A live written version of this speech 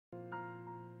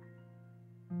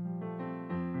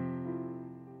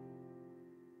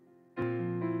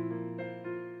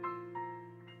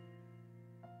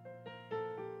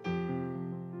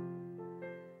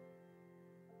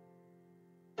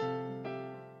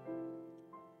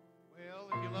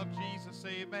Jesus,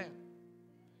 say amen.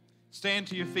 Stand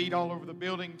to your feet all over the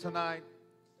building tonight.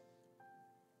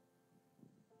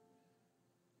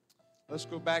 Let's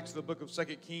go back to the book of 2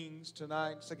 Kings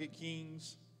tonight. 2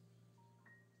 Kings.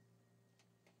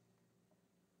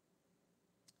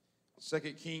 2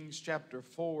 Kings chapter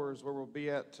 4 is where we'll be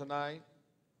at tonight.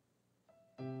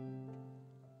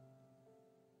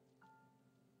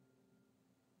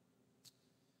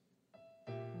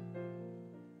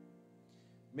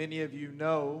 Many of you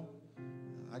know,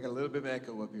 I got a little bit of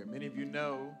echo up here. Many of you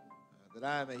know that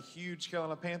I am a huge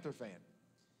Carolina Panther fan.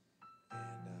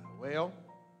 And, well,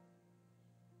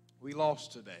 we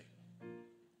lost today.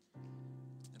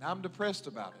 And I'm depressed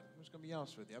about it. I'm just going to be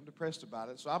honest with you. I'm depressed about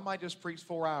it. So I might just preach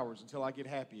 4 hours until I get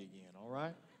happy again, all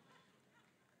right?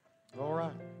 All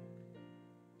right.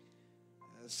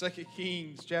 2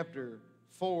 Kings chapter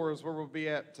 4 is where we'll be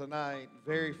at tonight.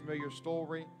 Very familiar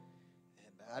story.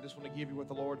 I just want to give you what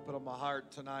the Lord put on my heart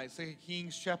tonight. 2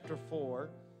 Kings chapter 4.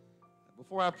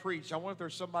 Before I preach, I wonder if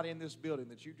there's somebody in this building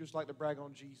that you just like to brag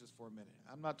on Jesus for a minute.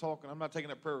 I'm not taking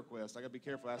a prayer request. I got to be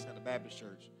careful asking at the Baptist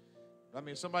church. I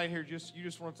mean, somebody here you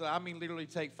just want to, literally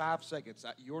take 5 seconds.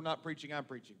 You're not preaching, I'm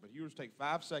preaching. But you just take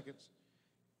 5 seconds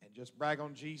and just brag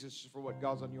on Jesus just for what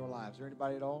God's done in your lives. Is there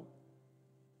anybody at all?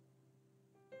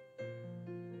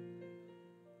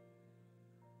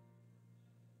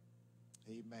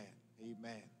 Amen.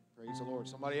 Amen. Praise the Lord.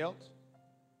 Somebody else?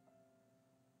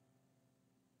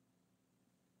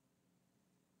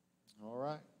 All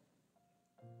right.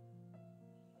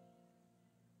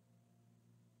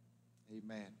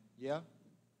 Amen. Yeah?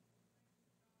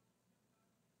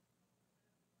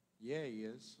 Yeah, he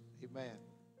is. Amen.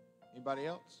 Anybody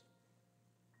else?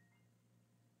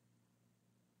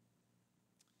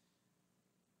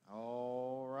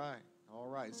 All right. All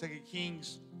right. 2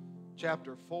 Kings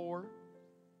chapter 4.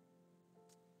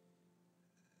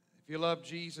 If you love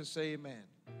Jesus, say amen.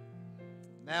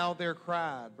 Now there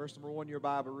cried, verse number 1 your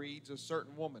Bible reads, a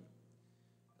certain woman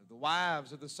of the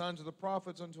wives of the sons of the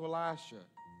prophets unto Elisha,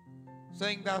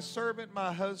 saying, Thy servant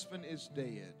my husband is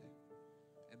dead,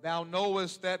 and thou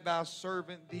knowest that thy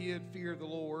servant did fear the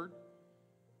Lord,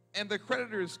 and the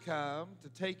creditors come to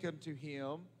take unto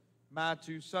him my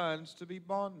 2 sons to be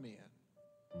bondmen.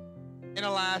 And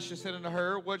Elisha said unto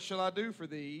her, What shall I do for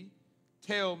thee?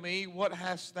 Tell me, what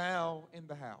hast thou in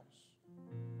the house?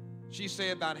 She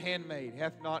said, Thine handmaid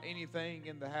hath not anything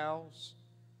in the house,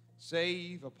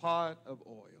 save a pot of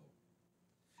oil.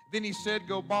 Then he said,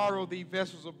 Go borrow thee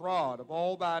vessels abroad of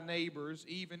all thy neighbors,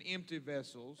 even empty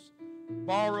vessels.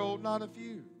 Borrow not a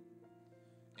few.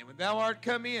 And when thou art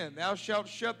come in, thou shalt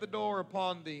shut the door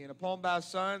upon thee and upon thy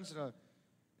sons, and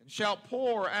shalt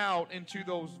pour out into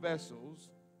those vessels.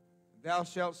 Thou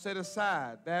shalt set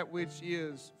aside that which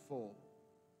is full.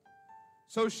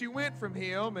 So she went from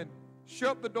him and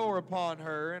shut the door upon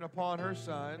her and upon her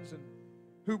sons, and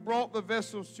who brought the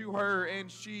vessels to her,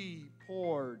 and she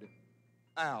poured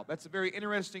out. That's a very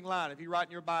interesting line. If you write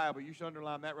in your Bible, you should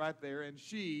underline that right there. And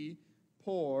she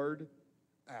poured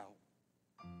out.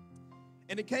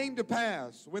 And it came to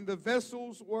pass, when the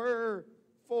vessels were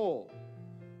full,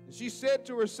 she said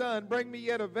to her son, Bring me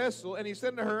yet a vessel. And he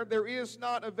said to her, There is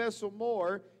not a vessel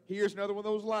more. Here's another one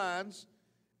of those lines.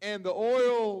 And the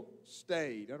oil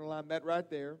stayed. Underline that right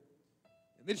there.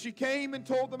 And then she came and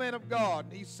told the man of God.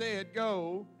 And he said,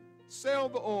 Go, sell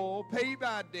the oil, pay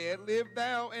thy debt, live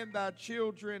thou and thy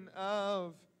children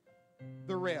of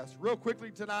the rest. Real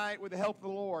quickly tonight, with the help of the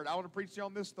Lord, I want to preach to you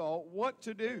on this thought. What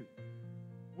to do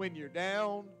when you're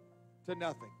down to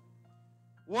nothing.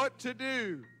 What to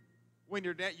do when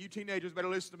you're down. You teenagers better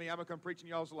listen to me. I'm going to come preaching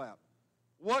y'all's lap.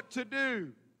 What to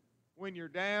do when you're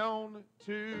down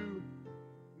to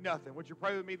nothing. Would you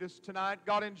pray with me this tonight?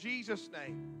 God, in Jesus'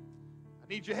 name,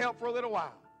 I need your help for a little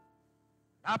while.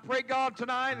 I pray, God,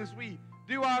 tonight as we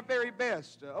do our very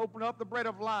best to open up the bread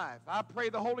of life, I pray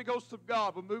the Holy Ghost of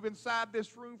God will move inside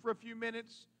this room for a few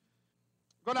minutes.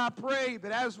 God, I pray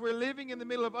that as we're living in the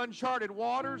middle of uncharted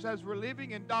waters, as we're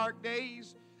living in dark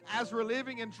days, as we're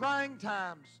living in trying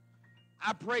times,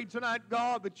 I pray tonight,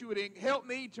 God, that you would help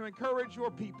me to encourage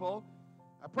your people.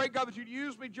 I pray, God, that you'd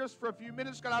use me just for a few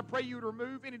minutes. God, I pray you would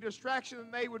remove any distraction that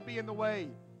may would be in the way.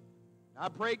 I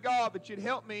pray, God, that you'd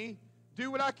help me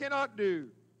do what I cannot do.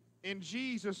 In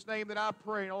Jesus' name that I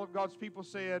pray. And all of God's people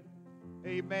said,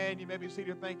 amen. You may be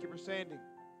seated. Thank you for standing.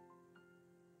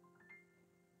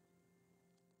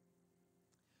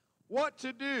 What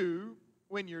to do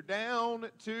when you're down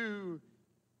to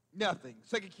nothing.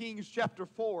 2 Kings chapter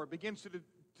 4 begins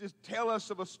to tell us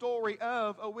of a story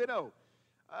of a widow.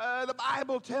 The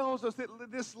Bible tells us that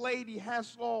this lady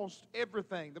has lost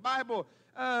everything. The Bible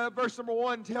verse number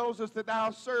 1 tells us that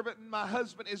thou servant and my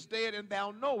husband is dead, and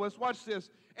thou knowest, watch this,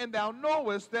 and thou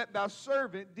knowest that thy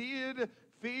servant did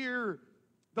fear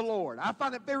the Lord. I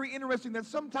find it very interesting that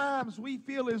sometimes we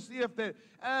feel as if that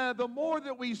the more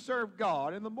that we serve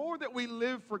God and the more that we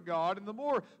live for God and the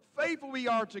more faithful we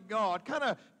are to God kind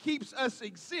of keeps us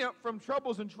exempt from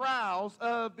troubles and trials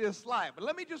of this life. But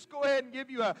let me just go ahead and give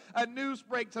you a news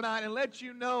break tonight and let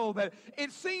you know that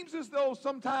it seems as though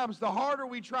sometimes the harder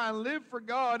we try and live for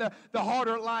God, the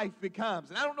harder life becomes.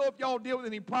 And I don't know if y'all deal with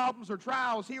any problems or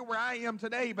trials here where I am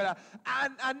today, but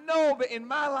I know that in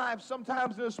my life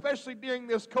sometimes, especially during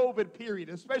this COVID period,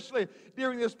 especially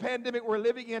during this pandemic we're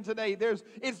living in today,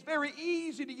 it's very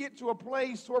easy to get to a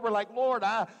place where we're like, Lord,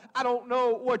 I don't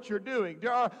know what you're doing.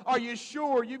 Are you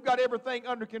sure you've got everything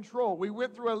under control? We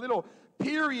went through a little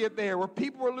period there where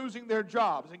people were losing their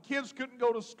jobs and kids couldn't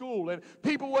go to school and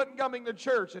people wasn't coming to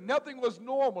church and nothing was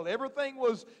normal. Everything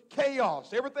was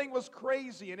chaos. Everything was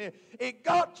crazy. And it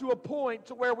got to a point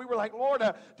to where we were like, Lord,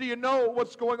 do you know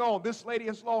what's going on? This lady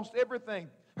has lost everything.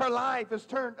 Her life is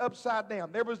turned upside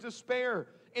down. There was despair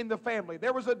in the family.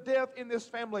 There was a death in this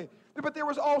family. But there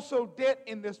was also debt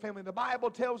in this family. The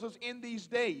Bible tells us in these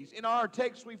days, in our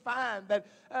text, we find that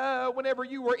whenever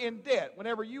you were in debt,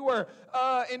 whenever you were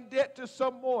in debt to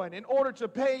someone, in order to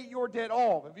pay your debt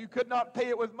off, if you could not pay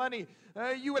it with money,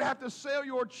 you would have to sell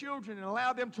your children and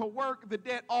allow them to work the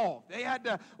debt off. They had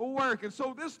to work. And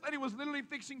so this lady was literally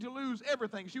fixing to lose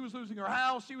everything. She was losing her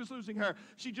house.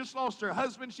 She just lost her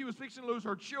husband. She was fixing to lose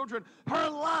her children. Her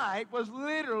life was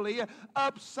literally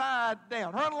upside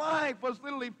down. Her life was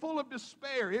literally full of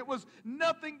despair. It was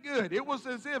nothing good. It was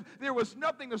as if there was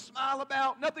nothing to smile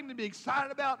about, nothing to be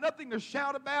excited about, nothing to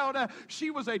shout about. She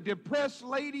was a depressed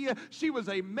lady. She was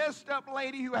a messed up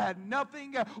lady who had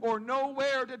nothing or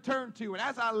nowhere to turn to. And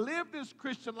as I live this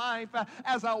Christian life,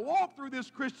 as I walk through this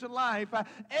Christian life,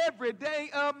 every day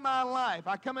of my life,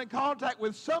 I come in contact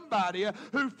with somebody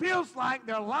who feels like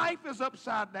their life is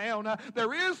upside down.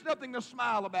 There is nothing to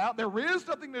smile about. There is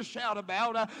nothing to shout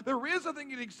about. There is nothing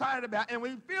to get excited about. And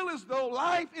we feel as though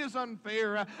life is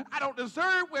unfair. I don't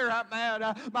deserve where I'm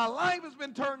at. My life has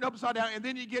been turned upside down. And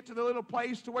then you get to the little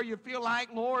place to where you feel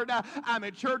like, Lord, I'm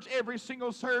at church every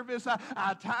single service.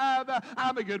 I tithe.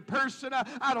 I'm a good person.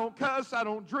 I don't cuss. I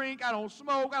don't drink. I don't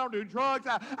smoke. I don't do drugs.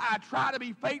 I try to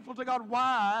be faithful to God.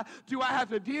 Why do I have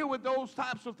to deal with those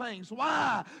types of things?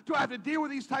 Why do I have to deal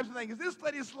with these types of things? This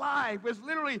lady's life was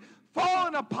literally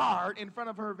falling apart in front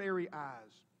of her very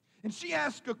eyes. And she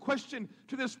asked a question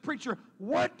to this preacher,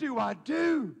 what do I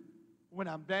do when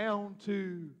I'm down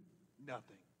to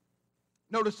nothing?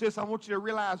 Notice this, I want you to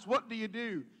realize, what do you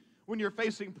do when you're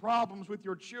facing problems with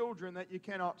your children that you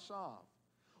cannot solve?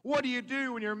 What do you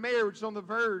do when your marriage is on the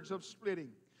verge of splitting?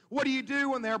 What do you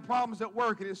do when there are problems at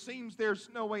work and it seems there's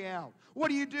no way out? What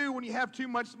do you do when you have too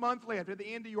much month left at the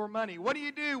end of your money? What do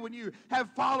you do when you have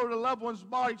followed a loved one's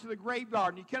body to the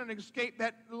graveyard and you cannot escape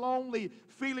that lonely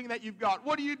feeling that you've got?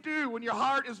 What do you do when your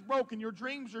heart is broken, your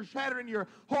dreams are shattered, and your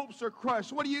hopes are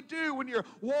crushed? What do you do when you're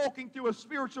walking through a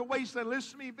spiritual wasteland?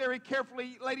 Listen to me very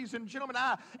carefully, ladies and gentlemen.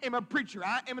 I am a preacher.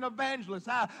 I am an evangelist.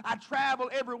 I travel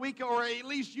every week, or at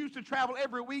least used to travel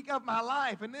every week of my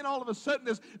life. And then all of a sudden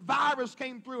this virus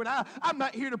came through. And I'm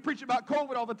not here to preach about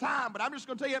COVID all the time, but I'm just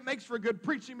going to tell you it makes for good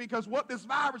preaching, because what this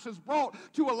virus has brought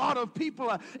to a lot of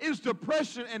people is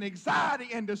depression and anxiety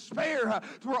and despair,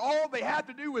 to where all they have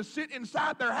to do is sit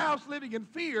inside their house living in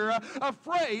fear,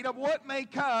 afraid of what may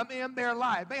come in their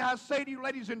life. May I say to you,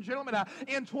 ladies and gentlemen,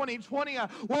 in 2020,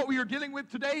 what we are dealing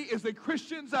with today is the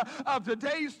Christians of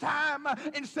today's time,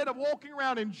 instead of walking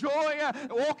around in joy,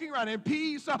 walking around in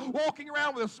peace, walking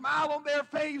around with a smile on their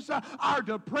face, are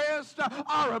depressed,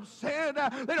 are upset.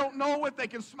 They don't know if they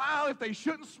can smile, if they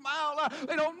shouldn't smile.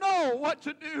 They don't know what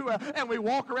to do. And we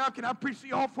walk around. Can I preach to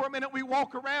y'all for a minute? We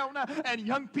walk around and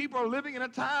young people are living in a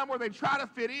time where they try to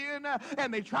fit in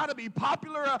and they try to be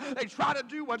popular. They try to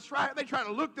do what's right. They try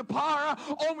to look the part,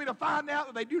 only to find out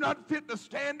that they do not fit the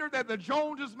standard that the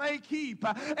Joneses may keep.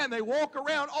 And they walk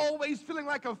around always feeling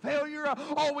like a failure,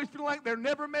 always feeling like they're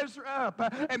never measure up.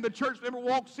 And the church member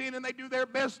walks in and they do their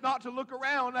best not to look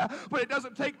around, but it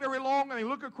doesn't take very long, and they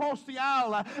look across the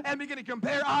aisle and begin to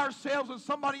compare ourselves with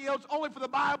somebody else, only for the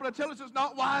Bible to tell us it's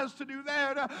not wise to do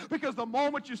that, because the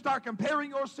moment you start comparing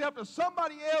yourself to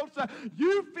somebody else,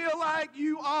 you feel like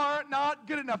you are not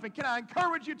good enough. And can I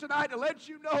encourage you tonight to let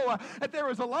you know that there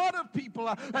is a lot of people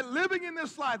that living in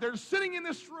this life, they're sitting in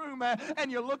this room,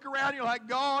 and you look around, you're like,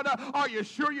 God, are you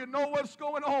sure you know what's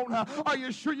going on? Are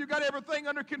you sure you got everything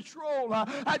under control?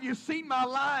 Have you seen my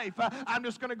life? I'm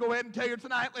just going to go ahead and tell you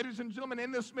tonight, ladies and gentlemen,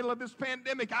 in this middle of this pandemic,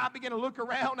 pandemic, I began to look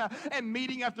around and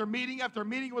meeting after meeting after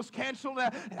meeting was canceled.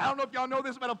 And I don't know if y'all know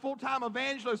this about a full-time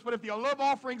evangelist, but if the love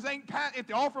offerings ain't if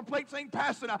the offering plates ain't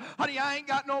passing, honey, I ain't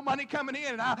got no money coming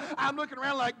in. And I'm looking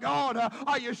around like, God,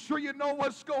 are you sure you know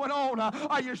what's going on?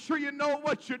 Are you sure you know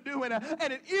what you're doing?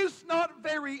 And it is not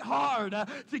very hard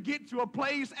to get to a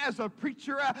place as a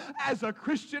preacher, as a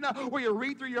Christian, where you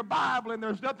read through your Bible and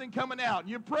there's nothing coming out.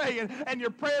 You pray and your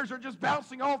prayers are just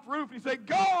bouncing off the roof. And you say,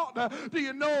 God, do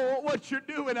you know what you're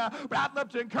doing? But I'd love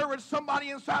to encourage somebody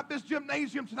inside this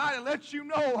gymnasium tonight and let you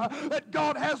know that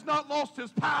God has not lost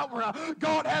his power.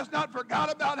 God has not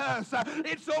forgot about us.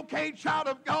 It's okay, child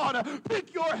of God.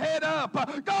 Pick your head up.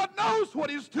 God knows what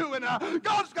he's doing.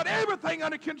 God's got everything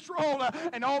under control.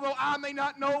 And although I may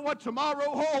not know what tomorrow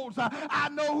holds, I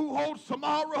know who holds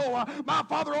tomorrow. My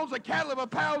Father owns a cattle of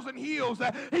 1,000 hills.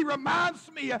 He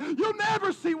reminds me, you'll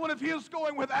never see one of his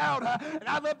going without. And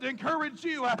I'd love to encourage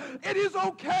you. It is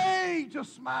okay to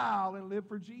smile and live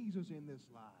for Jesus in this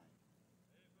life.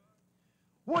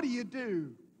 What do you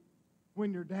do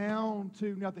when you're down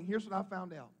to nothing? Here's what I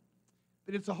found out.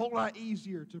 That it's a whole lot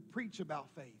easier to preach about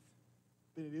faith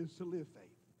than it is to live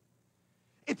faith.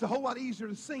 It's a whole lot easier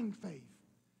to sing faith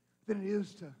than it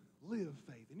is to live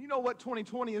faith. And you know what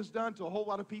 2020 has done to a whole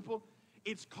lot of people?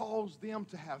 It's caused them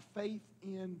to have faith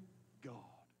in God.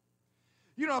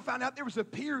 You know, I found out there was a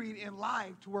period in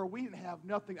life to where we didn't have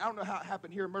nothing. I don't know how it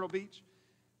happened here in Myrtle Beach,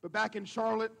 but back in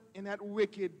Charlotte, in that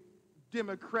wicked,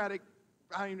 democratic,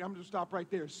 I'm going to stop right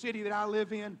there, city that I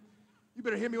live in, you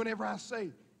better hear me whenever I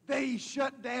say, they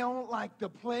shut down like the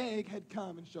plague had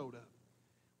come and showed up.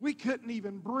 We couldn't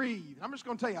even breathe. I'm just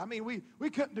going to tell you, I mean, we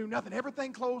couldn't do nothing.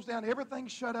 Everything closed down. Everything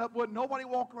shut up. Wasn't nobody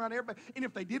walking around. Everybody, and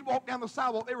if they did walk down the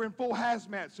sidewalk, they were in full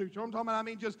hazmat suits. You know what I'm talking about? I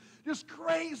mean, just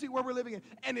crazy where we're living in.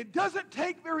 And it doesn't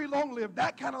take very long to live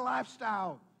that kind of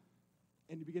lifestyle,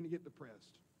 and you begin to get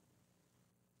depressed.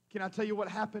 Can I tell you what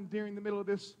happened during the middle of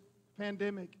this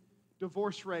pandemic?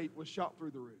 Divorce rate was shot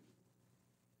through the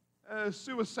roof.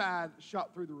 Suicide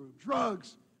shot through the roof.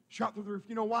 Drugs shot through the roof.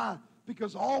 You know why?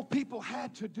 Because all people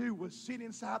had to do was sit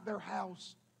inside their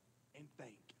house and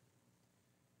think.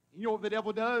 You know what the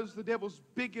devil does? The devil's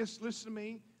biggest, listen to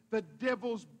me, the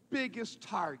devil's biggest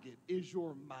target is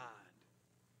your mind.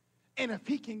 And if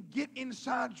he can get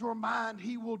inside your mind,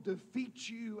 he will defeat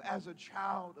you as a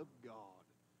child of God.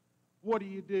 What do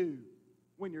you do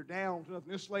when you're down to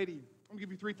nothing? This lady, I'm going to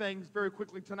give you 3 things very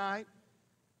quickly tonight.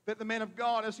 That the man of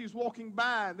God, as he's walking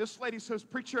by, this lady says,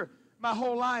 preacher, my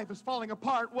whole life is falling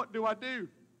apart. What do I do?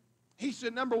 He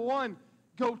said, number 1,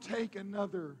 go take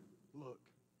another look.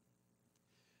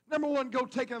 Number 1, go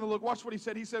take another look. Watch what he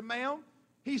said. He said, ma'am,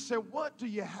 he said, what do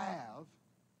you have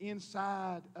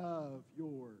inside of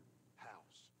your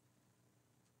house?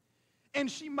 And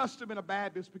she must have been a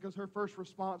Baptist because her first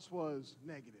response was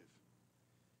negative.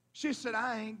 She said,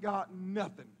 I ain't got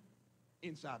nothing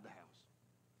inside the house.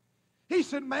 He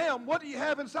said, ma'am, what do you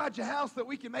have inside your house that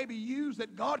we can maybe use,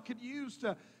 that God could use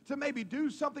to maybe do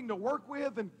something to work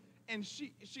with? And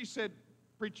she said,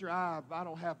 preacher, I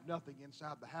don't have nothing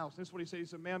inside the house. That's what he said. He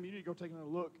said, ma'am, you need to go take another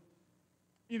look.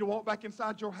 You need to walk back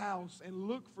inside your house and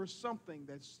look for something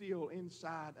that's still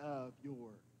inside of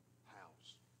your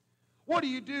house. What do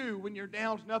you do when you're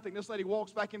down to nothing? This lady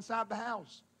walks back inside the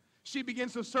house. She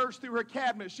begins to search through her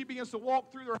cabinet. She begins to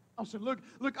walk through her house and look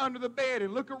under the bed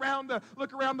and look around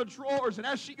the drawers. And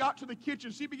as she got to the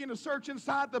kitchen, she began to search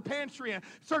inside the pantry and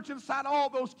search inside all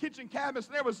those kitchen cabinets.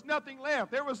 There was nothing left.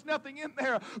 There was nothing in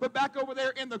there. But back over there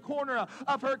in the corner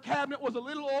of her cabinet was a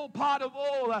little old pot of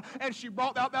oil. And she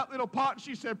brought out that little pot and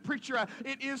she said, preacher,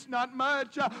 it is not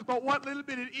much, but what little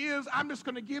bit it is, I'm just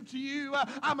going to give to you.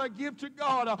 I'm going to give to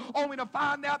God, only to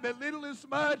find out that little is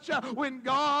much when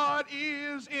God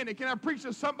is in it. Can I preach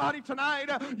to somebody tonight?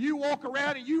 You walk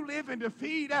around and you live in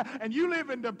defeat and you live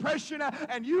in depression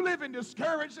and you live in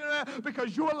discouragement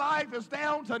because your life is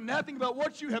down to nothing. But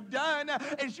what you have done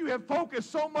is you have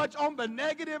focused so much on the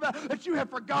negative that you have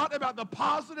forgotten about the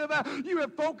positive. You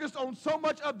have focused on so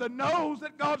much of the no's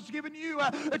that God's given you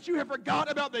that you have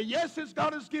forgotten about the yeses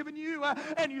God has given you.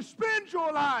 And you spend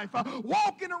your life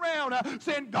walking around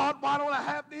saying, God, why don't I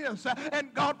have this?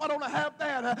 And God, why don't I have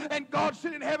that? And God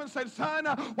sitting in heaven said, son,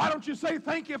 why don't you say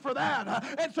thank you for that?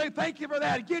 And say thank you for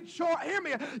that. Get your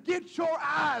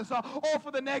eyes off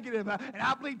of the negative. And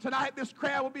I believe tonight this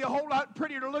crowd will be a whole lot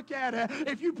prettier to look at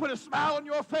if you put a smile on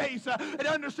your face and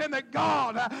understand that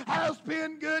God has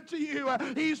been good to you.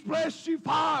 He's blessed you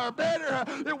far better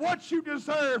than what you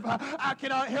deserve. I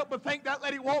cannot help but think that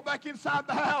lady walked back inside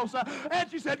the house and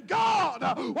she said, God,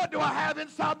 what do I have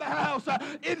inside the house?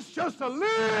 It's just a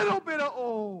little bit of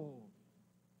oil.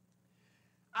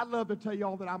 I'd love to tell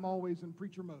y'all that I'm always in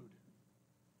preacher mode.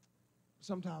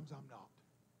 Sometimes I'm not.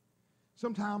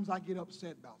 Sometimes I get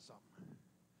upset about something.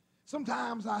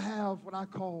 Sometimes I have what I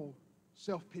call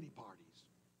self-pity parties.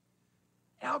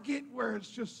 And I'll get where it's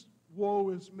just, woe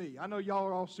is me. I know y'all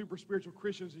are all super spiritual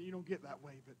Christians and you don't get that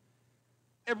way, but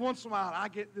every once in a while I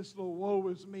get this little woe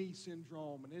is me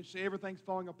syndrome, and everything's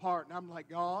falling apart, and I'm like,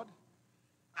 God,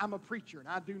 I'm a preacher and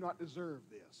I do not deserve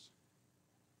this.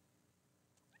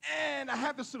 And I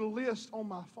have this little list on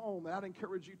my phone that I'd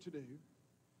encourage you to do,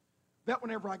 that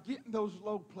whenever I get in those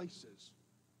low places,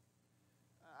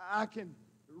 I can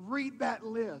read that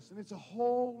list, and it's a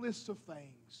whole list of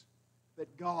things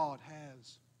that God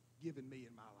has given me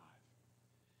in my life.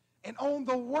 And on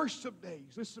the worst of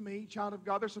days, listen to me, child of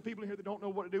God, there's some people in here that don't know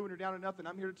what to do when they're down to nothing.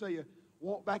 I'm here to tell you,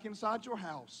 walk back inside your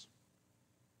house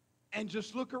and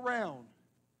just look around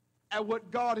at what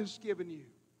God has given you.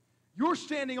 You're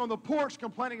standing on the porch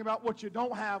complaining about what you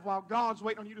don't have while God's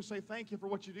waiting on you to say thank you for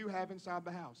what you do have inside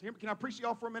the house. Can I preach to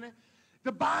y'all for a minute?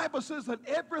 The Bible says that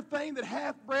everything that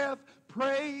hath breath,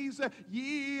 praise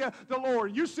ye the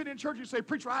Lord. You sit in church and you say,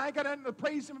 preacher, I ain't got nothing to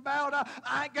praise him about.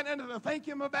 I ain't got nothing to thank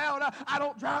him about. I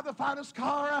don't drive the finest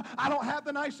car. I don't have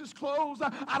the nicest clothes.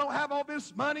 I don't have all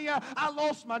this money. I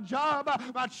lost my job.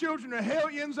 My children are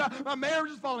hellions. My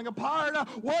marriage is falling apart.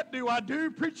 What do I do,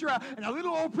 preacher? And a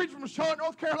little old preacher from Charlotte,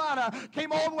 North Carolina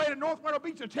came all the way to North Myrtle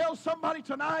Beach to tell somebody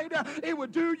tonight it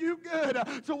would do you good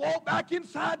to walk back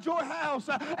inside your house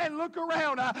and look around.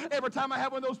 Every time I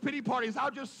have one of those pity parties,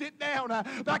 I'll just sit down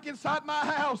back inside my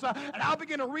house and I'll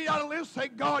begin to read out a list. Say,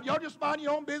 God, y'all just mind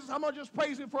your own business. I'm going to just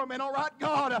praise him for a minute. All right,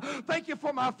 God, thank you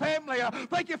for my family.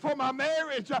 Thank you for my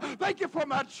marriage. Thank you for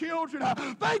my children.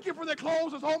 Thank you for the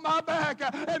clothes that's on my back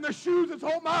and the shoes that's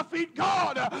on my feet.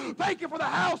 God, thank you for the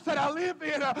house that I live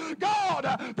in.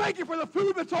 God, thank you for the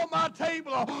food that's on my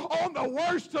table. On the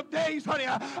worst of days, honey,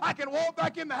 I can walk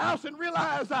back in the house and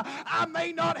realize I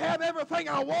may not have everything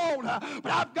I want,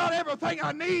 but I've got everything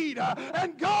I need,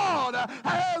 and God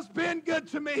has been good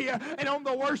to me. And on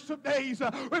the worst of days,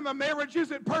 when my marriage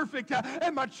isn't perfect,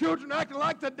 and my children are acting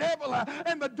like the devil,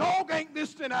 and the dog ain't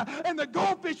listening, and the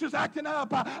goldfish is acting up,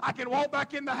 I can walk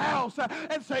back in the house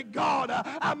and say, God,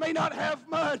 I may not have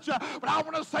much, but I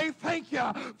want to say thank you.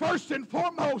 First and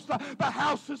foremost, the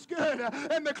house is good,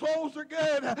 and the clothes are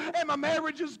good, and my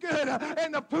marriage is good,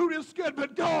 and the food is good,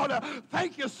 but God,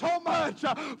 thank you so much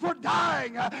for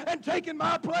dying and taking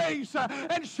my place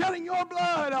and shedding your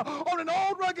blood on an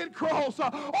old rugged cross.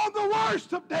 On the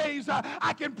worst of days,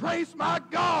 I can praise my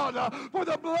God for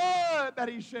the blood that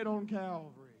he shed on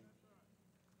Calvary.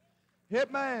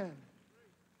 Amen.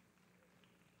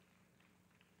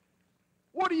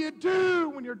 What do you do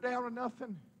when you're down to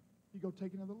nothing? You go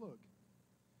take another look.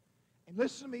 And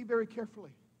listen to me very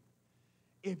carefully.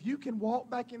 If you can walk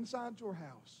back inside your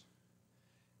house,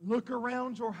 look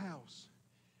around your house,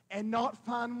 and not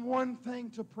find one thing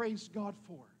to praise God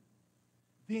for,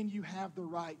 then you have the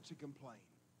right to complain.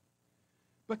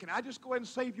 But can I just go ahead and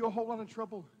save you a whole lot of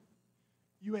trouble?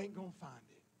 You ain't going to find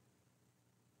it.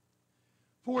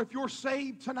 For if you're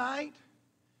saved tonight,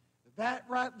 that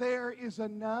right there is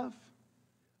enough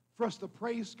for us to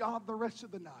praise God the rest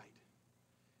of the night.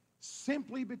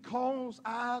 Simply because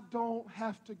I don't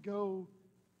have to go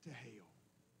to hell.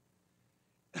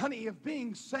 Honey, if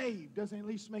being saved doesn't at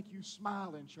least make you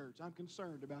smile in church, I'm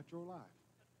concerned about your life.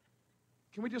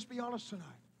 Can we just be honest tonight?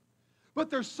 But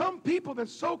there's some people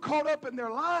that's so caught up in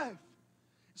their life,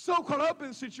 so caught up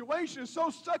in situations, so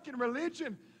stuck in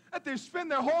religion, that they spend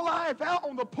their whole life out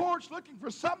on the porch looking for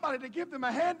somebody to give them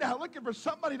a handout, looking for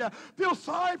somebody to feel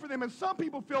sorry for them. And some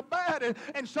people feel bad,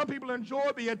 and some people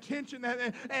enjoy the attention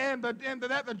and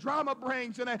the drama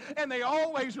brings. And they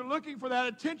always are looking for that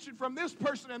attention from this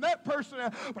person and that person.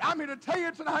 But I'm here to tell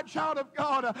you tonight, child of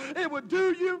God, it would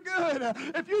do you good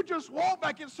if you just walk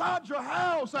back inside your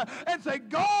house and say,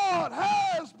 God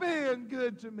has been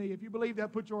good to me. If you believe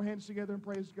that, put your hands together and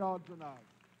praise God tonight.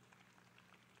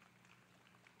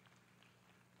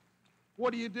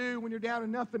 What do you do when you're down to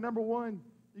nothing? Number one,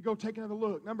 you go take another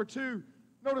look. Number two,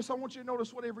 I want you to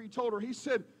notice whatever he told her. He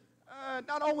said,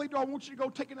 not only do I want you to go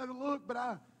take another look, but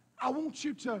I want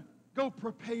you to go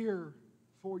prepare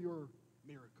for your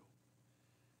miracle.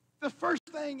 The first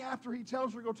thing after he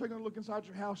tells her to go take another look inside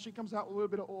your house, she comes out with a little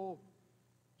bit of oil.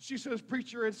 She says,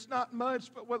 preacher, it's not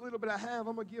much, but what little bit I have,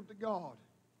 I'm going to give to God.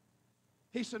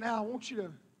 He said, now I want you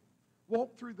to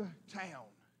walk through the town.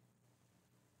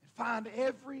 Find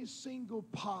every single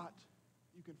pot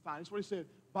you can find. That's what he said.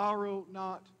 Borrow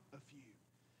not a few.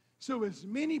 So as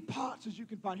many pots as you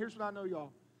can find. Here's what I know,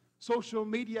 y'all. Social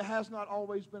media has not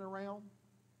always been around.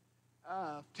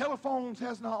 Telephones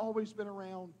has not always been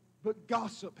around. But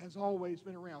gossip has always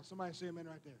been around. Somebody say amen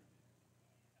right there.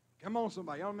 Come on,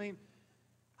 somebody. You know what I mean?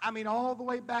 I mean, all the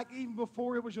way back, even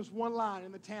before it was just one line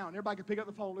in the town. Everybody could pick up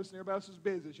the phone, listen to everybody else's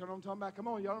business. You know what I'm talking about? Come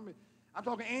on, y'all. I mean, I'm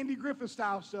talking Andy Griffith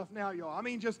style stuff now, y'all. I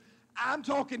mean, I'm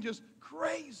talking just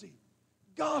crazy.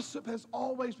 Gossip has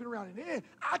always been around. And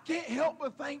I can't help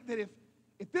but think that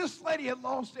if this lady had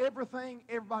lost everything,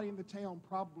 everybody in the town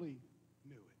probably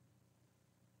knew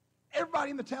it.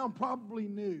 Everybody in the town probably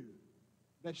knew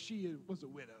that she was a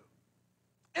widow.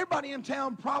 Everybody in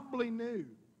town probably knew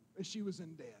that she was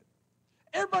in debt.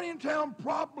 Everybody in town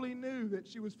probably knew that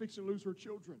she was fixing to lose her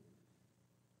children.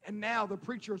 And now the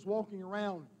preacher is walking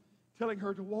around telling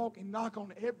her to walk and knock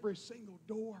on every single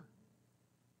door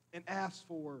and ask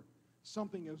for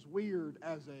something as weird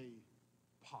as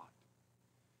a pot.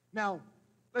 Now,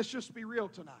 let's just be real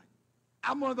tonight.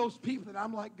 I'm one of those people that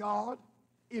I'm like, God,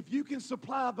 if you can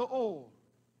supply the oil,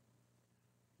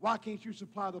 why can't you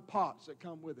supply the pots that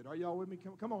come with it? Are y'all with me?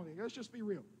 Come on, let's just be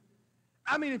real.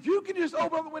 I mean, if you can just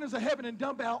open up the windows of heaven and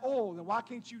dump out oil, then why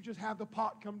can't you just have the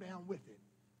pot come down with it?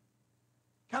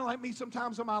 Kind of like me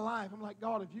sometimes in my life. I'm like,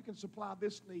 God, if you can supply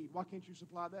this need, why can't you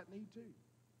supply that need too?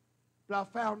 But I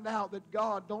found out that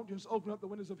God don't just open up the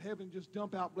windows of heaven and just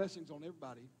dump out blessings on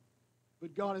everybody.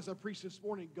 But God, as I preached this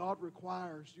morning, God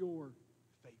requires your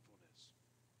faithfulness.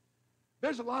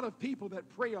 There's a lot of people that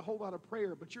pray a whole lot of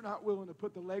prayer, but you're not willing to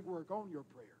put the legwork on your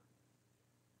prayer.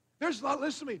 There's a lot,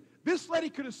 listen to me, this lady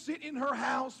could have sit in her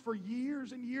house for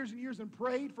years and years and years and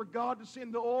prayed for God to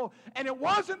send the oil. And it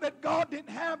wasn't that God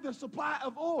didn't have the supply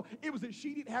of oil. It was that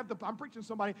she didn't have I'm preaching to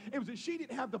somebody, it was that she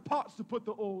didn't have the pots to put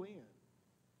the oil in.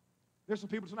 There's some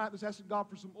people tonight that's asking God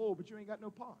for some oil, but you ain't got no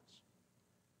pots.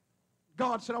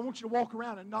 God said, I want you to walk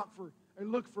around and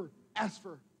ask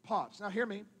for pots. Now hear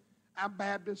me, I'm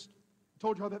Baptist. I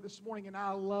told you all that this morning, and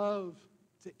I love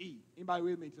to eat. Anybody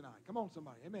with me tonight? Come on,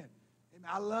 somebody. Amen. And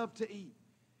I love to eat.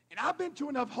 And I've been to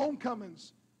enough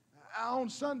homecomings on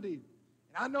Sunday.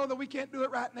 And I know that we can't do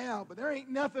it right now, but there ain't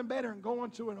nothing better than going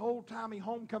to an old-timey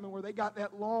homecoming where they got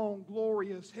that long,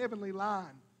 glorious, heavenly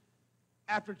line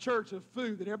after church of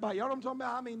food that everybody, y'all know what I'm talking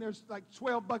about? I mean, there's like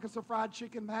 12 buckets of fried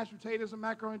chicken, mashed potatoes, and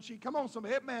macaroni and cheese. Come on,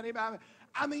 somebody. Man,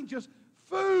 I mean, just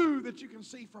food that you can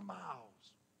see for miles.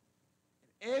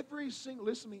 Every single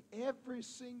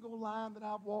line that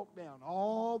I've walked down,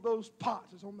 all those pots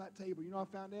that's on that table, you know what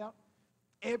I found out?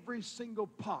 Every single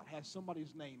pot has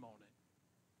somebody's name on it.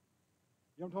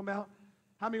 You know what I'm talking about?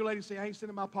 How many ladies say, I ain't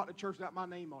sending my pot to church without my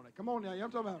name on it? Come on now, you know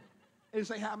what I'm talking about? And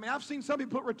say, I mean, I've seen some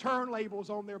people put return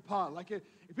labels on their pot. Like, if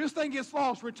this thing gets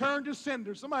lost, return to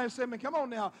sender. Somebody said, man, come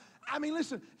on now. I mean,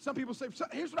 listen, some people say,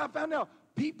 here's what I found out.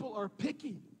 People are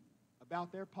picky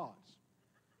about their pots.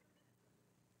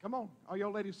 Come on. All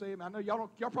y'all ladies say amen. I know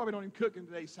y'all probably don't even cook in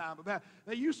today's time, but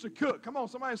they used to cook. Come on,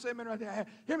 somebody say amen right there.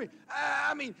 Hear me.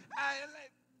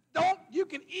 You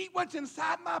can eat what's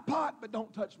inside my pot, but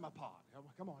don't touch my pot.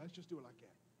 Come on, let's just do it like that.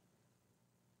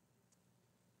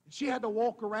 And she had to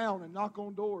walk around and knock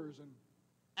on doors and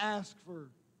ask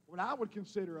for what I would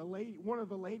consider one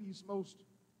of a lady's most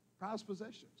prized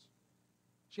possessions.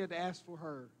 She had to ask for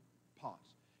her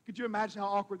pots. Could you imagine how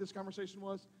awkward this conversation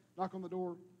was? Knock on the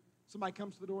door. Somebody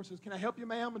comes to the door and says, can I help you,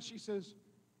 ma'am? And she says,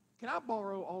 can I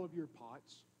borrow all of your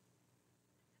pots?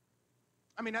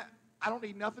 I mean, I don't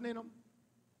need nothing in them.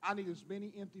 I need as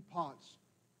many empty pots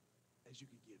as you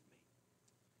can give me.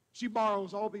 She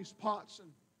borrows all these pots, and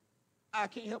I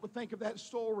can't help but think of that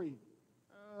story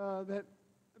that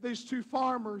these two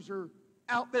farmers are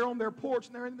out there on their porch,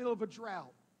 and they're in the middle of a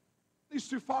drought. These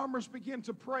two farmers begin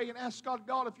to pray and ask God,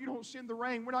 God, if you don't send the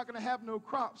rain, we're not going to have no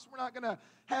crops. We're not going to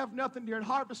have nothing during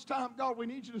harvest time. God, we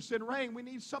need you to send rain. We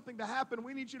need something to happen.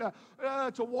 We need you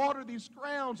to water these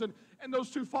grounds. And those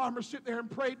two farmers sit there and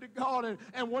prayed to God.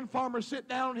 And one farmer sit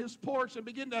down on his porch and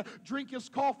begin to drink his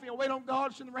coffee and wait on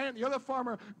God to send the rain. The other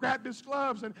farmer grabbed his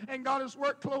gloves and got his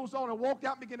work clothes on and walked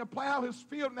out and began to plow his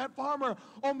field. And that farmer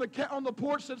on the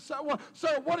porch said, Sir,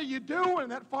 what are you doing?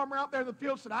 And that farmer out there in the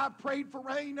field said, I prayed for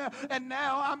rain, and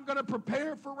now I'm going to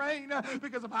prepare for rain,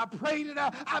 because if I prayed it,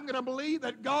 I'm going to believe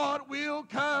that God will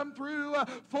come through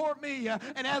for me.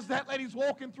 And as that lady's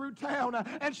walking through town,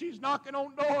 and she's knocking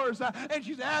on doors, and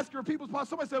she's asking her people's pots,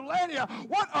 somebody said, lady,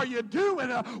 what are you doing?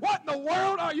 What in the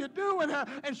world are you doing?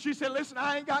 And she said, listen,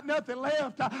 I ain't got nothing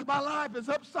left. My life is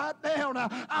upside down.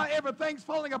 Everything's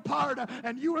falling apart.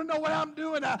 And you want to know what I'm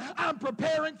doing? I'm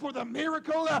preparing for the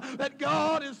miracle that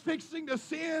God is fixing to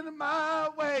send my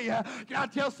way. Can I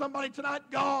tell somebody tonight,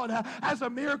 God has a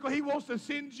miracle He wants to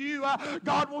send you.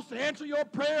 God wants to answer your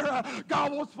prayer.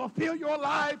 God wants to fulfill your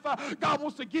life. God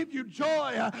wants to give you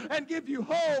joy and give you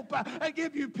hope and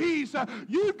give you peace.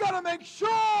 You've got to make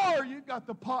sure you've got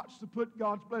the pots to put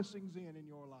God's blessings in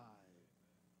your life.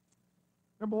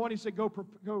 Number one, he said, go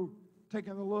take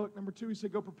another look. Number two, he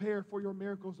said, go prepare for your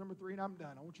miracles. Number three, and I'm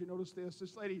done. I want you to notice this.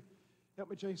 This lady, help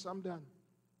me, Chase, I'm done.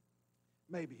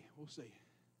 Maybe. We'll see.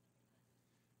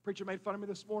 Preacher made fun of me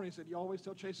this morning. He said, you always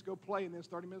tell Chase to go play, and then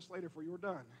 30 minutes later before you were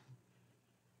done.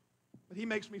 But he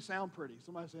makes me sound pretty.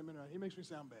 Somebody say amen. He makes me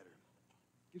sound better.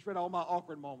 He's read all my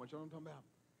awkward moments. You know what I'm talking about?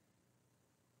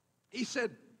 He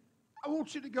said, I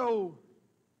want you to go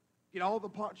get all the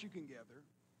pots you can gather.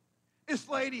 This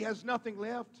lady has nothing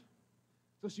left.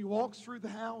 So she walks through the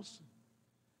house,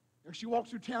 or she walks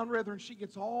through town rather, and she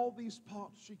gets all these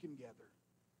pots she can gather.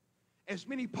 As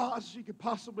many pots as she could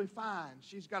possibly find.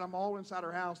 She's got them all inside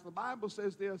her house. The Bible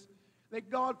says this, that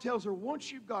God tells her,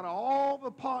 once you've got all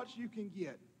the pots you can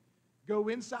get, go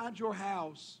inside your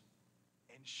house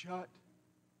and shut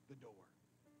the door.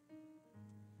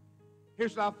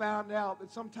 Here's what I found out,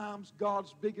 that sometimes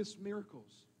God's biggest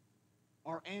miracles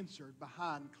are answered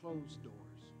behind closed doors.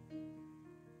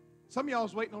 Some of y'all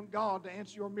is waiting on God to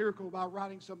answer your miracle by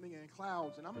writing something in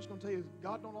clouds, and I'm just going to tell you,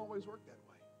 God don't always work that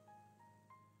way.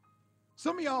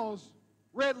 Some of y'all's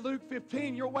read Luke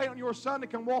 15, you're waiting on your son to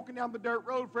come walking down the dirt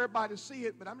road for everybody to see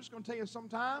it, but I'm just going to tell you,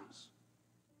 sometimes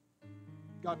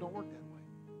God don't work that way.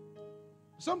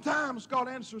 Sometimes God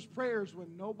answers prayers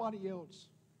when nobody else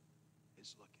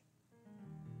is looking.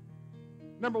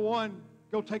 Number one,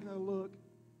 go take another look.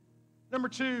 Number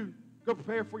two, go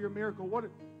prepare for your miracle. What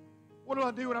do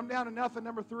I do when I'm down to nothing?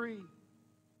 Number three,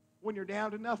 when you're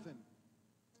down to nothing,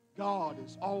 God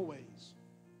is always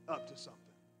up to something.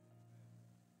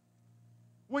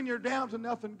 When you're down to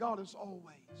nothing, God is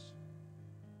always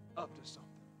up to something.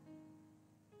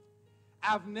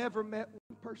 I've never met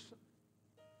one person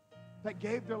that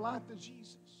gave their life to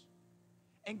Jesus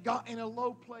and got in a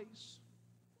low place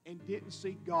and didn't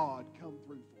see God come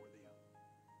through for them.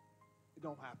 It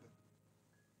don't happen.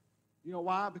 You know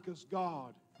why? Because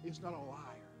God is not a liar.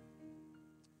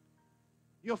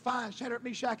 You'll find Shadrach,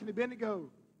 Meshach, and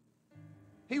Abednego.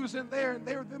 He was in there, and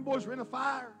them boys were in the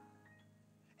fire.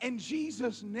 And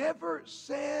Jesus never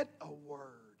said a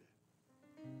word.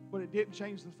 But it didn't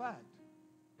change the fact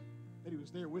that he was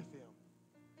there with them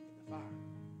in the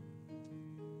fire.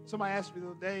 Somebody asked me the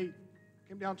other day,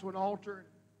 came down to an altar, and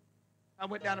I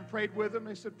went down and prayed with them.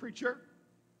 They said, preacher,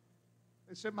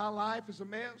 they said, my life is a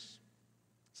mess.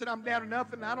 Said, I'm down to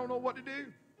nothing, and I don't know what to do.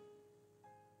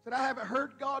 Said, I haven't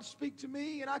heard God speak to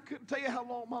me, and I couldn't tell you how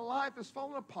long my life has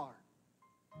fallen apart.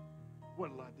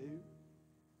 What'll I do?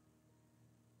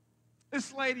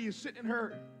 This lady is sitting in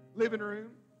her living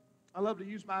room. I love to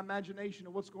use my imagination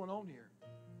of what's going on here.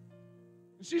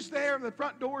 And she's there, and the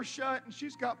front door's shut, and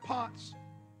she's got pots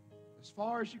as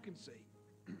far as you can see.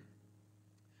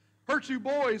 Her two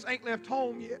boys ain't left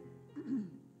home yet.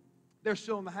 They're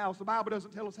still in the house. The Bible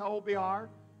doesn't tell us how old they are.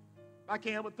 I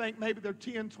can't help but think maybe they're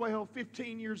 10, 12,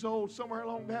 15 years old, somewhere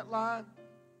along that line.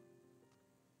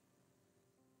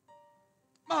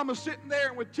 Mama's sitting there,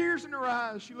 and with tears in her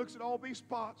eyes, she looks at all these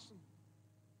pots. And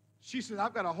she says,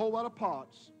 I've got a whole lot of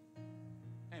pots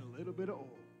and a little bit of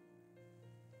oil.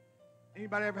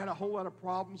 Anybody ever had a whole lot of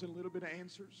problems and a little bit of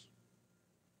answers?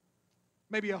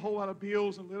 Maybe a whole lot of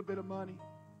bills and a little bit of money.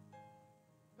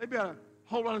 Maybe a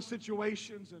whole lot of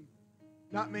situations and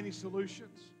not many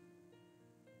solutions.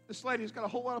 This lady's got a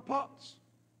whole lot of pots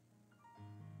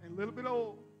and a little bit of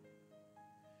oil.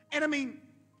 And I mean,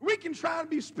 we can try to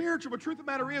be spiritual, but the truth of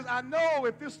the matter is, I know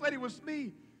if this lady was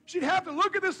me, she'd have to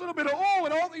look at this little bit of oil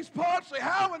and all these pots, say,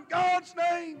 how in God's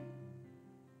name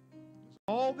is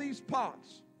all these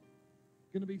pots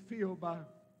going to be filled by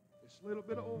this little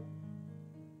bit of oil?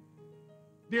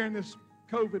 During this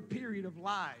COVID period of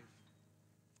life,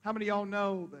 how many of y'all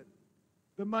know that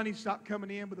the money stopped coming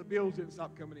in, but the bills didn't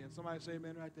stop coming in? Somebody say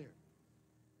amen right there.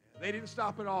 They didn't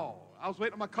stop at all. I was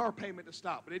waiting on my car payment to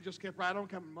stop, but it just kept right on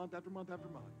coming month after month after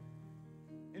month.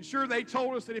 And sure, they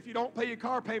told us that if you don't pay your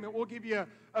car payment, we'll give you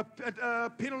a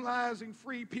penalizing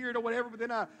free period or whatever. But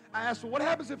then I asked, well, what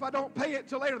happens if I don't pay it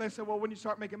till later? They said, well, when you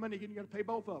start making money again, you got to pay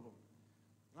both of them.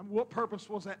 I mean, what purpose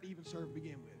was that to even serve to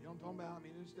begin with? You know what I'm talking about? I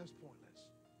mean, it's just pointless.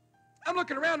 I'm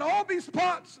looking around all these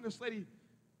pots, and this lady,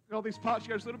 all these pots, she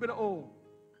got a little bit of oil.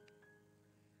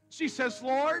 She says,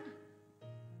 Lord,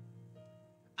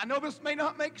 I know this may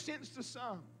not make sense to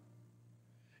some.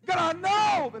 God, I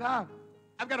know that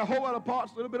I've got a whole lot of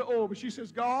pots, a little bit of oil. But she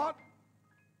says, God,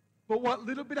 but what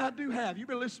little bit I do have, you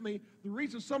better listen to me. The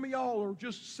reason some of y'all are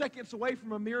just seconds away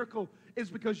from a miracle is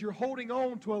because you're holding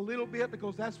on to a little bit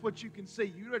because that's what you can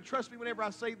see. You better trust me whenever I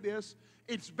say this.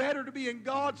 It's better to be in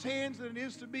God's hands than it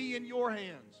is to be in your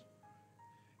hands.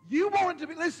 You want it to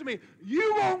be, listen to me,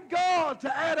 you want God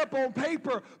to add up on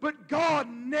paper, but God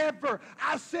never,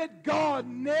 I said God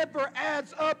never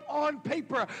adds up on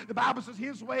paper. The Bible says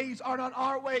his ways are not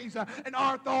our ways, and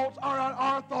our thoughts are not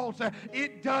our thoughts.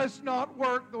 It does not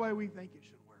work the way we think it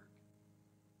should work.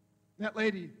 That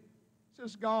lady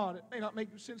says, God, it may not make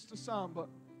sense to some, but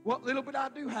what little bit I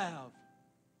do have,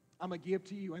 I'm going to give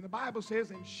to you. And the Bible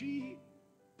says, and she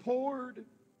poured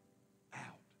out.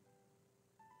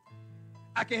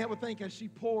 I can't help but think as she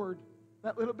poured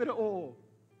that little bit of oil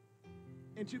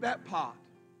into that pot,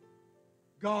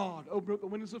 God opened up the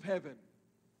windows of heaven.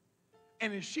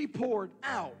 And as she poured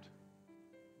out,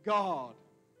 God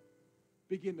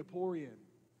began to pour in.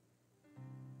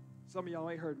 Some of y'all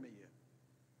ain't heard me yet.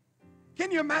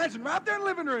 Can you imagine right there in the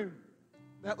living room,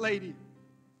 that lady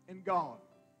and God?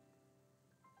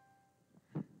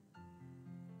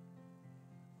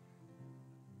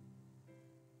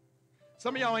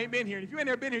 Some of y'all ain't been here. And if you ain't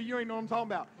never been here, you ain't know what I'm talking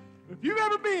about. But if you've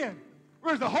ever been,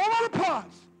 where there's a whole lot of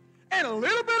pots and a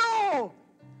little bit of oil.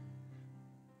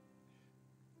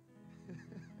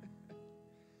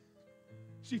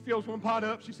 She fills one pot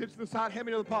up. She sits to the side. Hand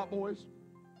me another pot, boys.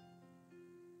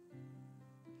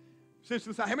 Sits to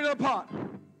the side. Hand me another pot.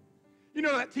 You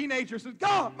know that teenager says,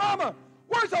 God, Mama,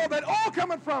 where's all that oil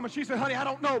coming from? And she said, honey, I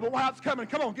don't know, but why it's coming.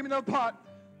 Come on, give me another pot.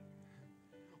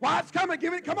 Why it's coming,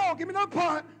 come on, give me another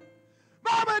pot.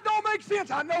 Mama, it don't make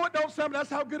sense. I know it don't, son, but that's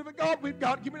how good of a God we've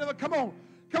got. Give me another, come on.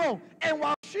 And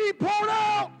while she poured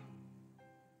out,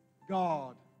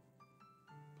 God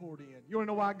poured in. You want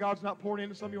to know why God's not pouring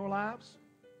into some of your lives?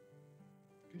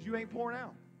 Because you ain't pouring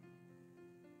out.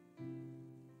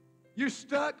 You're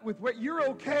stuck with what you're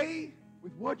okay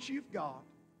with what you've got.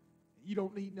 You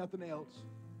don't need nothing else.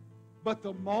 But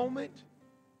the moment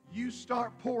you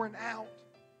start pouring out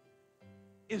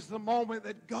is the moment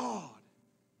that God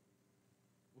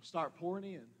will start pouring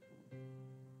in.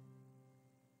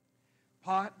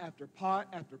 Pot after pot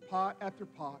after pot after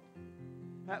pot.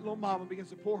 That little mama begins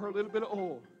to pour her a little bit of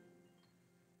oil.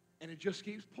 And it just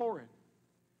keeps pouring.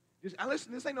 Now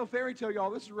listen, this ain't no fairy tale,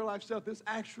 y'all. This is real life stuff. This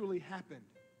actually happened.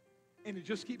 And it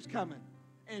just keeps coming.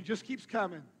 And it just keeps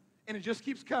coming. And it just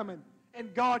keeps coming.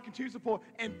 And God continues to pour.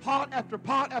 And pot after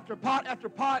pot after pot after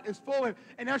pot is full.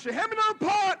 And now she, hand me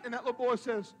another pot. And that little boy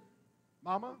says,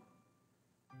 Mama,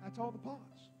 that's all the pots.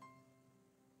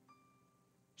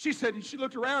 She said, she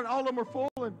looked around and all of them were full.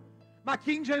 And my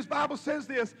King James Bible says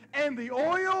this, and the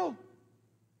oil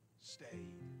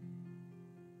stayed.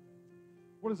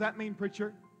 What does that mean,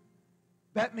 preacher?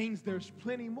 That means there's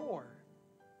plenty more.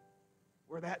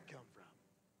 Where'd that come from?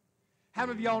 How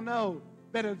many of y'all know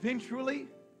that eventually,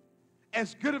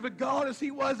 as good of a God as he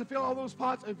was to fill all those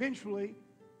pots, eventually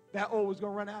that oil was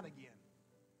going to run out again?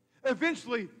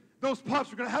 Eventually, those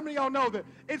pots are going to, how many of y'all know that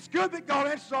it's good that God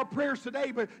answers our prayers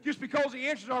today, but just because he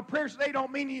answers our prayers today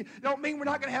don't mean we're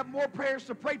not going to have more prayers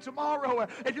to pray tomorrow.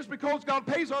 And just because God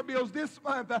pays our bills this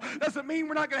month doesn't mean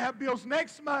we're not going to have bills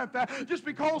next month. Just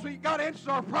because God answers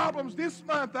our problems this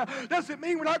month doesn't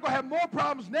mean we're not going to have more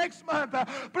problems next month. But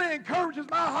it encourages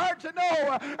my heart to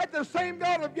know that the same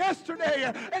God of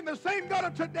yesterday and the same God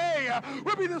of today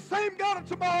will be the same God of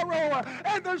tomorrow.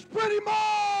 And there's plenty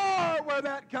more where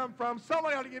that come from.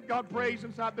 Somebody ought to give God praise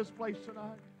inside this place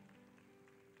tonight.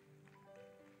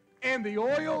 And the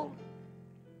oil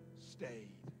stayed.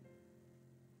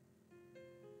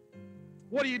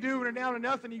 What do you do when you're down to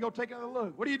nothing? You go take another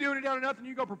look. What do you do when you're down to nothing?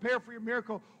 You go prepare for your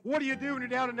miracle. What do you do when you're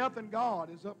down to nothing?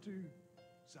 God is up to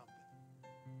something.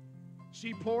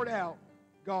 She poured out.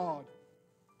 God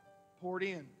poured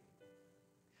in.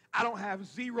 I don't have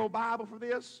zero Bible for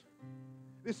this.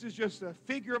 This is just a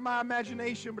figure of my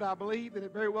imagination, but I believe that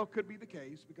it very well could be the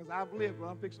case because I've lived what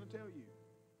I'm fixing to tell you.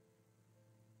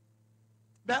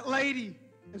 That lady,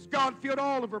 as God filled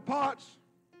all of her pots,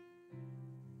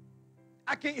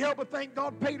 I can't help but think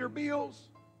God paid her bills.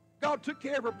 God took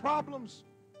care of her problems.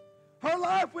 Her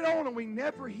life went on, and we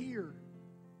never hear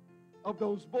of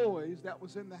those boys that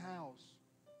was in the house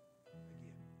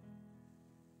again.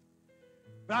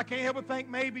 But I can't help but think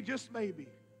maybe, just maybe,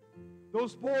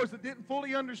 those boys that didn't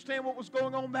fully understand what was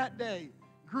going on that day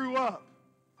grew up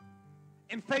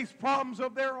and faced problems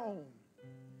of their own,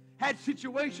 had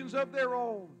situations of their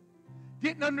own,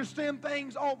 didn't understand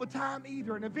things all the time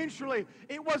either. And eventually,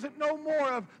 it wasn't no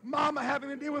more of mama having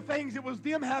to deal with things. It was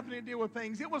them having to deal with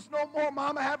things. It was no more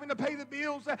mama having to pay the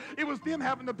bills. It was them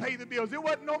having to pay the bills. It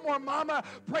wasn't no more mama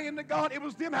praying to God. It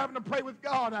was them having to pray with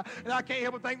God. And I can't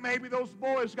help but think maybe those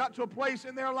boys got to a place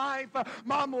in their life.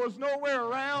 Mama was nowhere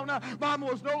around. Mama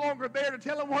was no longer there to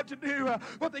tell them what to do.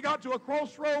 But they got to a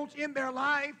crossroads in their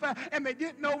life, and they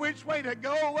didn't know which way to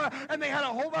go. And they had a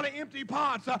whole lot of empty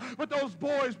pots. But those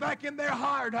boys back in their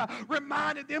heart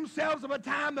reminded themselves of a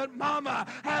time that mama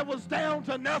was down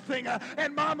to nothing,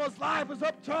 and mama's life was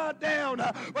upside down.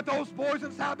 But those boys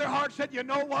inside their heart said, you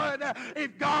know what?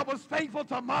 If God was faithful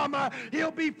to mama,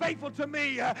 he'll be faithful to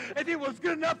me. If he was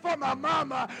good enough for my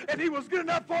mama, if he was good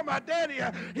enough for my daddy,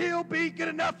 he'll be good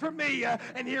enough for me.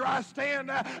 And here I stand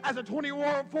as a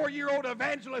 24-year-old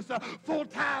evangelist,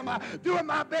 full-time, doing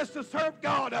my best to serve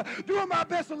God, doing my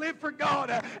best to live for God.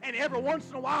 And every once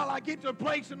in a while I get to a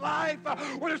place in life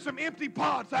where there's some empty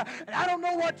pots, and I don't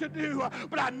know what to do,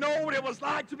 but I know what it was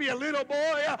like to be a little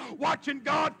boy, watching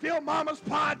God fill mama's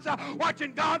pots,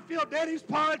 watching God fill daddy's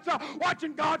pots,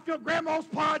 watching God fill grandma's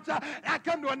pots. And I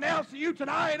come to announce to you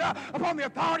tonight, upon the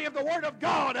authority of the Word of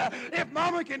God, if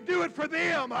mama can do it for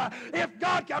them, if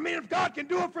God can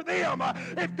do it for them,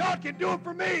 if God can do it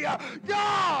for me,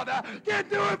 God can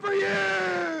do it for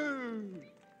you.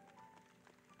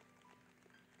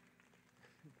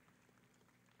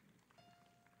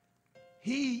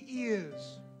 He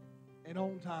is an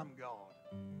on-time God.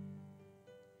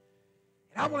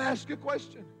 And I want to ask you a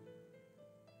question.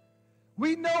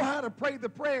 We know how to pray the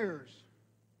prayers.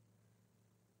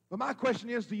 But my question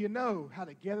is, do you know how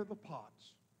to gather the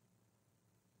pots?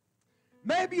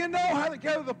 Maybe you know how to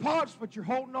gather the pots, but you're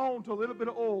holding on to a little bit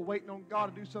of oil, waiting on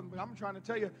God to do something. But I'm trying to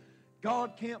tell you,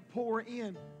 God can't pour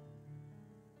in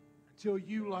until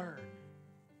you learn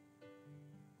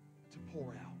to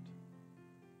pour out.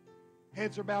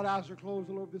 Heads are bowed, eyes are closed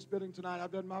all over this building tonight.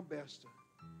 I've done my best to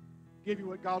give you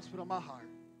what God's put on my heart.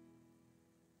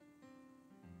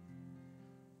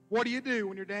 What do you do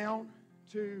when you're down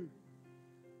to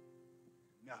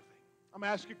nothing? I'm going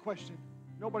to ask you a question.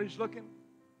 Nobody's looking.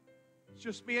 It's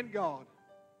just me and God.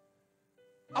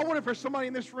 I wonder if there's somebody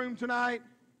in this room tonight,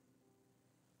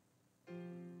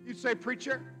 you'd say,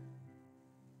 preacher,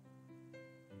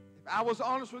 if I was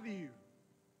honest with you,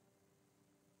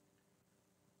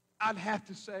 I'd have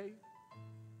to say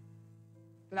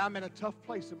that I'm in a tough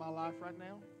place in my life right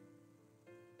now.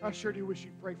 I sure do wish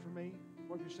you'd pray for me.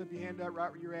 Whether you slip your hand out right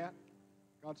where you're at.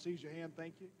 God sees your hand,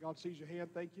 thank you. God sees your hand,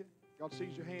 thank you. God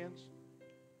sees your hands.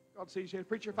 God sees your hands.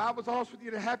 Preacher, if I was honest with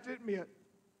you, I'd have to admit,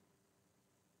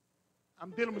 I'm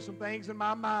dealing with some things in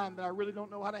my mind that I really don't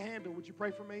know how to handle. Would you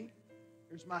pray for me?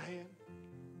 Here's my hand.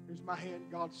 Here's my hand.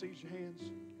 God sees your hands.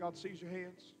 God sees your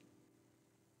hands.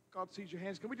 God sees your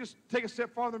hands. Can we just take a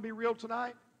step farther and be real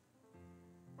tonight?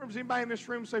 Or does anybody in this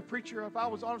room say, preacher, if I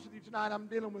was honest with you tonight, I'm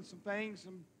dealing with some things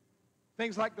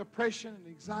like depression and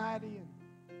anxiety and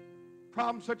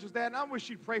problems such as that. And I wish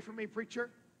you'd pray for me, preacher.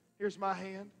 Here's my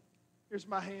hand. Here's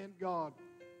my hand. God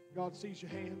sees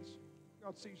your hands.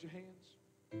 God sees your hands.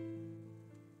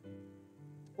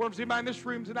 Or does anybody in this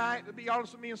room tonight to be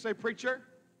honest with me and say, preacher,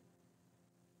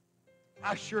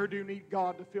 I sure do need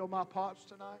God to fill my pots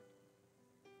tonight.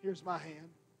 Here's my hand.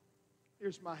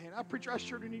 Here's my hand. Preacher, I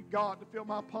sure do need God to fill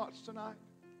my pots tonight.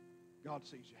 God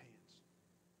sees your hands.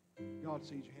 God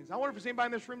sees your hands. I wonder if there's anybody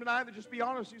in this room tonight that just be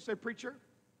honest. You say, preacher,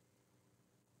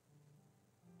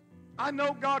 I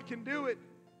know God can do it.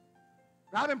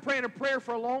 And I've been praying a prayer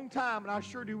for a long time, and I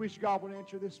sure do wish God would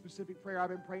answer this specific prayer I've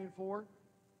been praying for.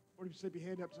 Or if you slip your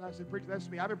hand up tonight and say, preacher, that's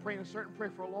me. I've been praying a certain prayer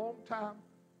for a long time.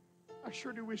 I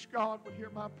sure do wish God would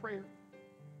hear my prayer.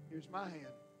 Here's my hand.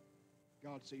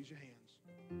 God sees your hands.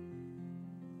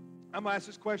 I'm going to ask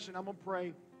this question. I'm going to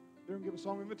pray. They're going to give a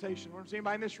song of invitation. Or does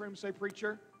anybody in this room say,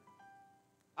 preacher,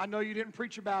 I know you didn't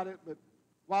preach about it, but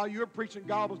while you were preaching,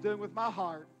 God was dealing with my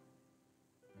heart.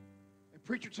 And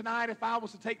preacher, tonight, if I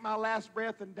was to take my last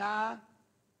breath and die,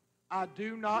 I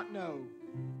do not know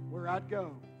where I'd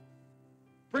go.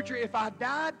 Preacher, if I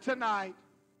died tonight,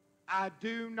 I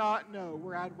do not know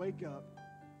where I'd wake up.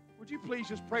 Would you please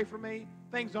just pray for me?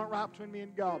 Things aren't right between me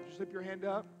and God. Would you slip your hand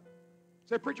up?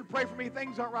 Say, preacher, pray for me.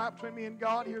 Things aren't right between me and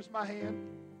God. Here's my hand.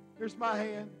 Here's my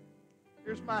hand.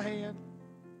 Here's my hand.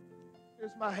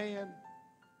 Here's my hand.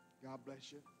 God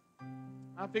bless you.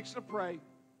 I'm fixing to pray.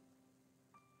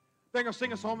 They're going to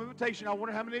sing a song of invitation. I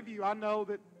wonder how many of you, I know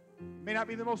that it may not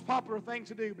be the most popular thing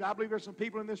to do, but I believe there's some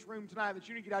people in this room tonight that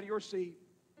you need to get out of your seat.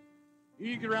 You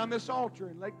need to get around this altar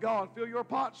and let God fill your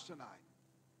pots tonight.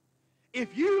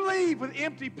 If you leave with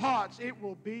empty pots, it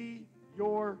will be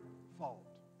your fault.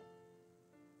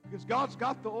 Because God's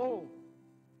got the oil.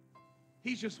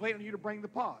 He's just waiting on you to bring the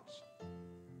pots.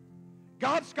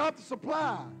 God's got the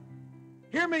supply.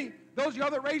 Hear me, those of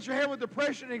y'all that raise your hand with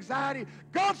depression and anxiety,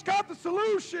 God's got the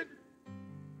solution.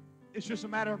 It's just a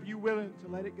matter of you willing to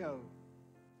let it go.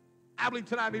 I believe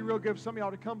tonight would be real good for some of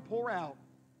y'all to come pour out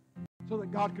so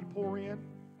that God could pour in.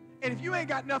 And if you ain't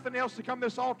got nothing else to come to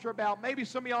this altar about, maybe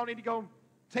some of y'all need to go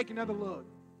take another look.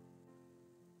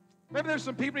 Maybe there's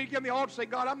some people who need to get on the altar and say,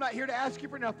 God, I'm not here to ask you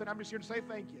for nothing. I'm just here to say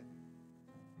thank you.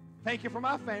 Thank you for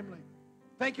my family.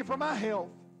 Thank you for my health.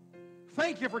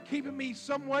 Thank you for keeping me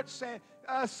somewhat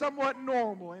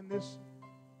normal in this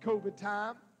COVID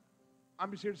time.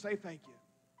 I'm just here to say thank you.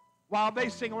 While they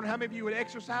sing, I wonder how many of you would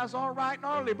exercise our right and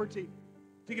our liberty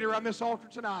to get around this altar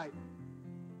tonight.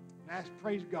 And ask,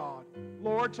 praise God.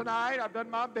 Lord, tonight I've done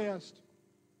my best.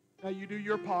 Now you do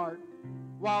your part.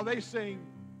 While they sing,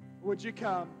 would you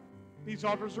come? These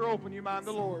altars are open. You mind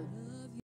the Lord.